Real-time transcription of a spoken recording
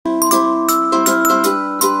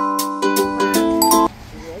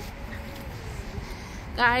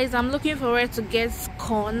Guys, I'm looking for where to get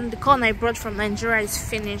corn. The corn I brought from Nigeria is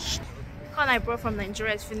finished. The corn I brought from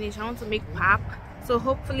Nigeria is finished. I want to make pap. So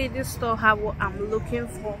hopefully this store have what I'm looking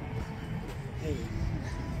for.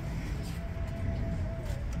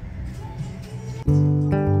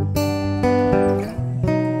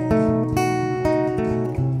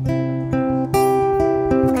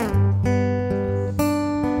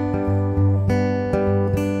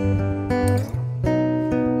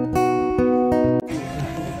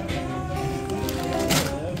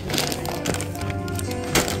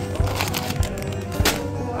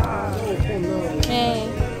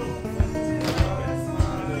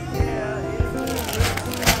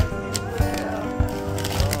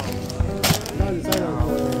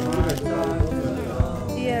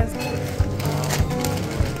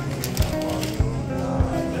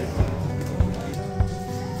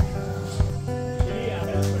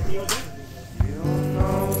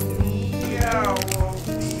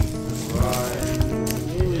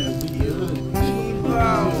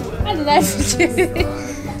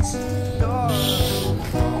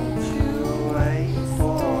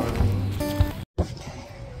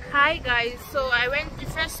 Hi guys, so I went the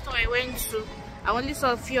first store I went to. I only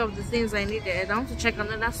saw a few of the things I needed. I want to check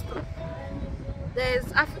another store.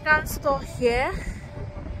 There's African store here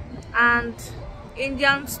and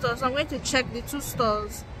Indian store, so I'm going to check the two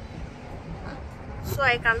stores so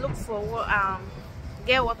I can look for what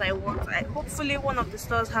get what I want. Hopefully one of the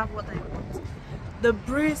stores have what I want. The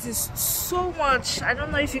breeze is so much. I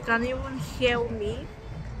don't know if you can even hear me.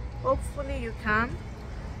 Hopefully you can.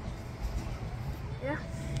 Yeah.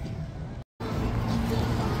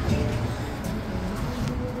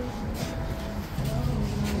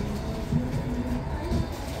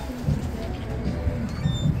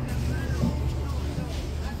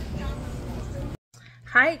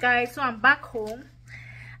 Hi guys, so I'm back home.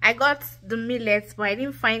 I got the millets, but I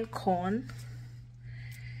didn't find corn.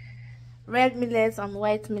 Red millets and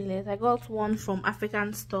white millets. I got one from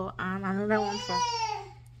African store and another one from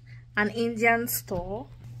an Indian store.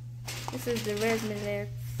 This is the red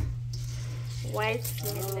millets, white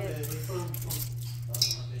millets.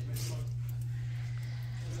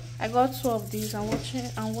 I got two of these. I'm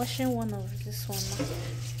washing one of this one now.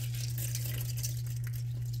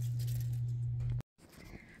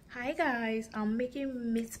 Hi guys, I'm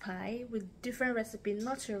making meat pie with different recipe,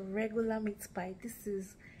 not a regular meat pie. This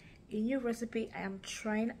is a new recipe I am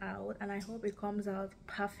trying out and I hope it comes out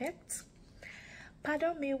perfect.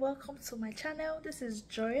 Pardon me, welcome to my channel. This is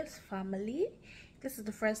Joyous Family. This is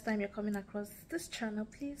the first time you're coming across this channel.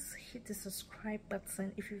 Please hit the subscribe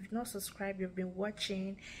button. If you've not subscribed, you've been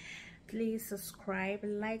watching, please subscribe,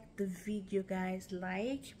 like the video guys,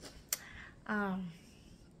 like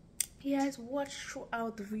yes, watch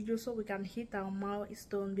throughout the video so we can hit our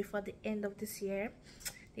milestone before the end of this year.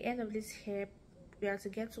 The end of this year we are to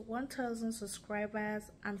get to 1,000 subscribers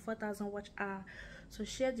and 4,000 watch hours. So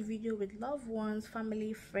share the video with loved ones,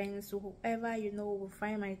 family, friends, whoever you know will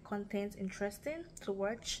find my content interesting to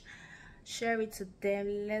watch. Share it to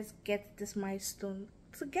them. Let's get this milestone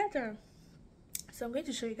together. So I'm going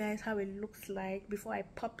to show you guys how it looks like before I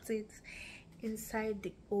popped it inside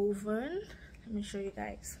the oven. Let me show you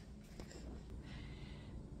guys.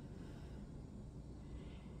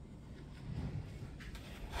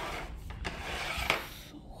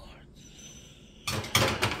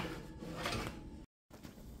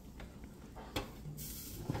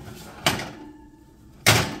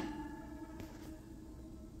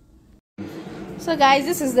 So guys,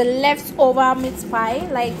 this is the leftover meat pie.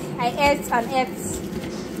 Like I ate and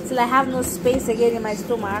ate till I have no space again in my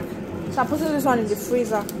stomach. So I'm putting this one in the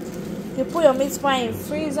freezer. If you put your meat pie in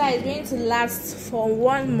freezer, it's going to last for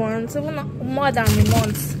 1 month, even more than a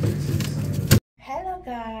month. Hello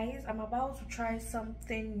guys, I'm about to try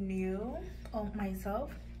something new on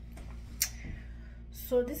myself.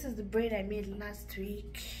 So this is the braid I made last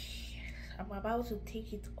week. I'm about to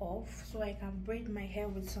take it off so I can braid my hair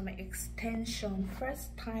with some extension.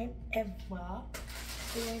 First time ever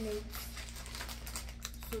doing it.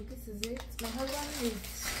 So this is it. My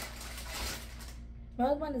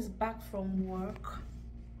husband is back from work.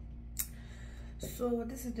 So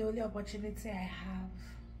this is the only opportunity I have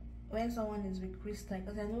when someone is with Krista,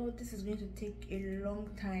 because I know this is going to take a long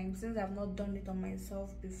time since I've not done it on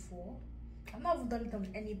myself before. I've not done it on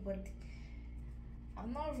anybody.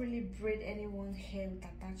 I've not really braid anyone's hair with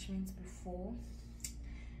attachments before,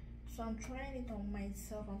 so I'm trying it on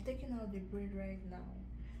myself. I'm taking out the braid right now.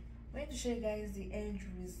 I'm going to show you guys the end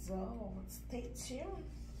result. Stay tuned.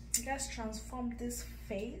 Just transform this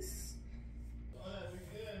face.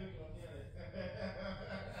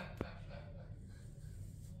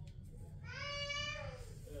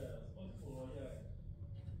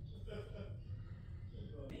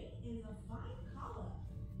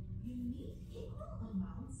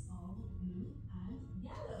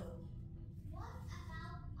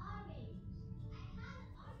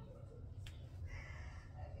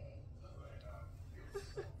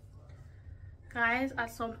 Guys, at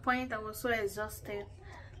some point I was so exhausted.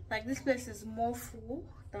 Like, this place is more full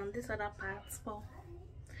than this other part, but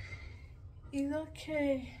it's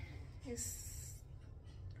okay. It's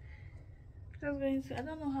just going to, I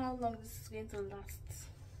don't know how long this is going to last.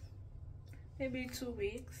 Maybe 2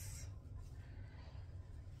 weeks.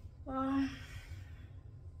 Well,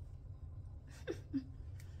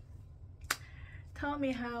 tell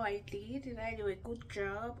me how I did. Did I do a good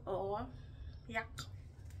job or yuck?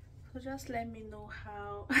 So just let me know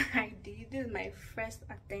how I did. This is my first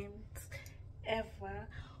attempt ever.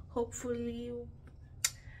 Hopefully,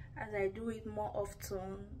 as I do it more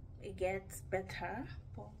often, it gets better.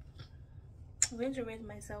 But I'm going to rate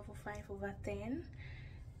myself a 5/10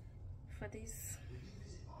 for this.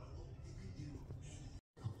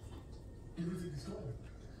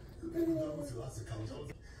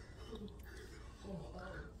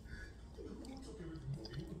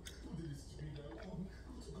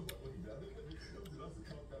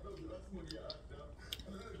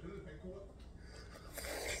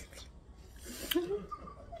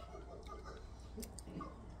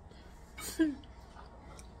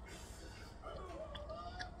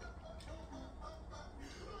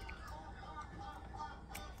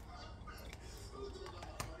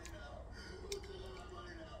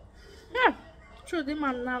 Yeah, true, the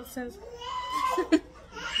man now sense.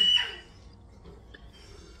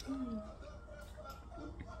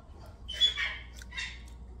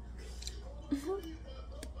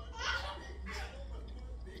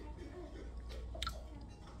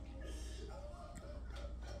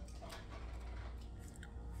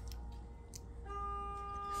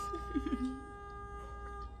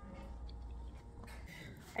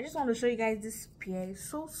 I just want to show you guys this pear. It's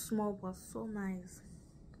so small but so nice.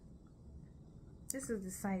 This is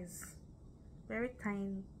the size, very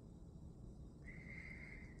tiny,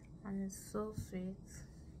 and it's so sweet.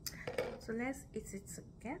 So let's eat it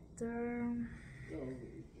together,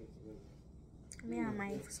 me and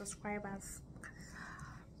my subscribers.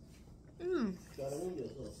 Am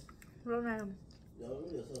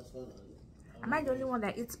I the only one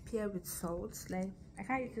that eats pear with salt? Like, I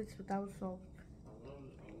can't eat it without salt.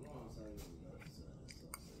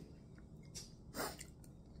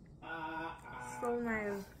 So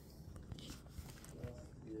nice.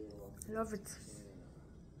 Love it.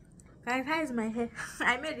 Guys, how is my hair?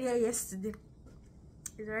 I made hair yesterday.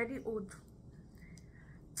 It's already old.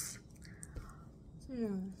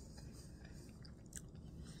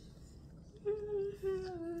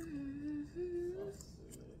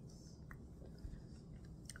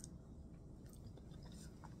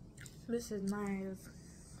 This is nice.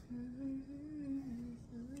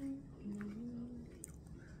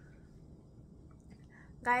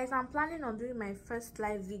 Guys, I'm planning on doing my first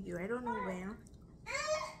live video. I don't know where.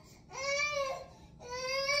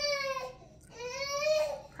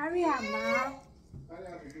 Hurry up, ma.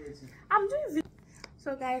 I'm doing video.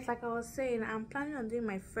 So guys, like I was saying, I'm planning on doing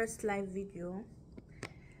my first live video.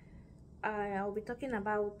 I'll be talking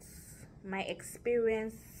about my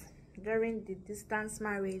experience during the distance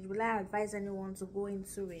marriage. Will I advise anyone to go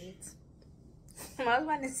into it? My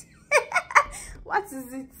husband is what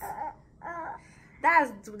is it?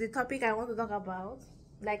 That's the topic I want to talk about,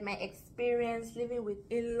 like my experience living with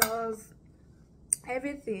in-laws,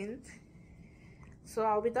 everything. So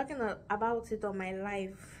I'll be talking about it on my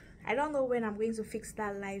live. I don't know when I'm going to fix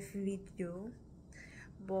that live video,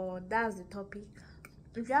 but that's the topic.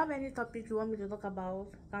 If you have any topic you want me to talk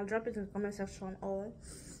about, I'll drop it in the comment section, or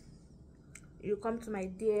you come to my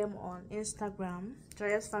DM on Instagram,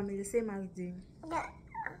 Joyous Family, same as the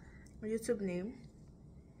YouTube name.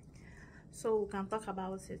 So we can talk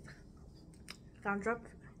about it. You can drop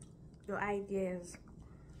your ideas.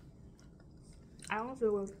 I want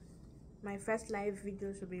to my first live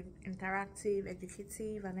video to be interactive,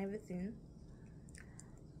 educative, and everything.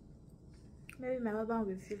 Maybe my husband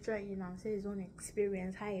will feature in and say his own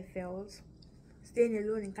experience, how he felt staying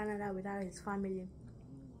alone in Canada without his family.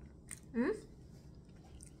 I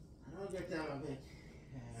don't get time of it.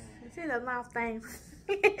 He says he doesn't have time.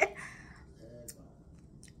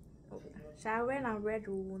 So when I'm ready,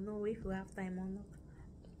 we will know if we have time or not.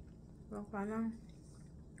 But for now,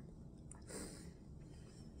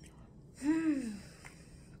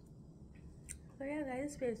 so yeah, guys,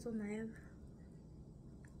 this place is so nice.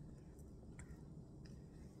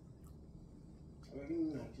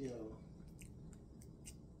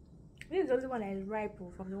 This is the only one that is ripe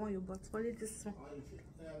from the one you bought. Only this one.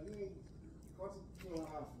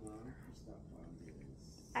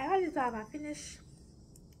 I already thought I finished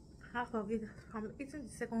half of it. I'm eating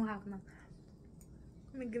the second half now.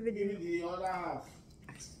 Let me give it the other half.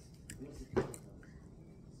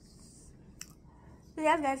 So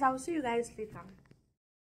yes guys, I will see you guys later.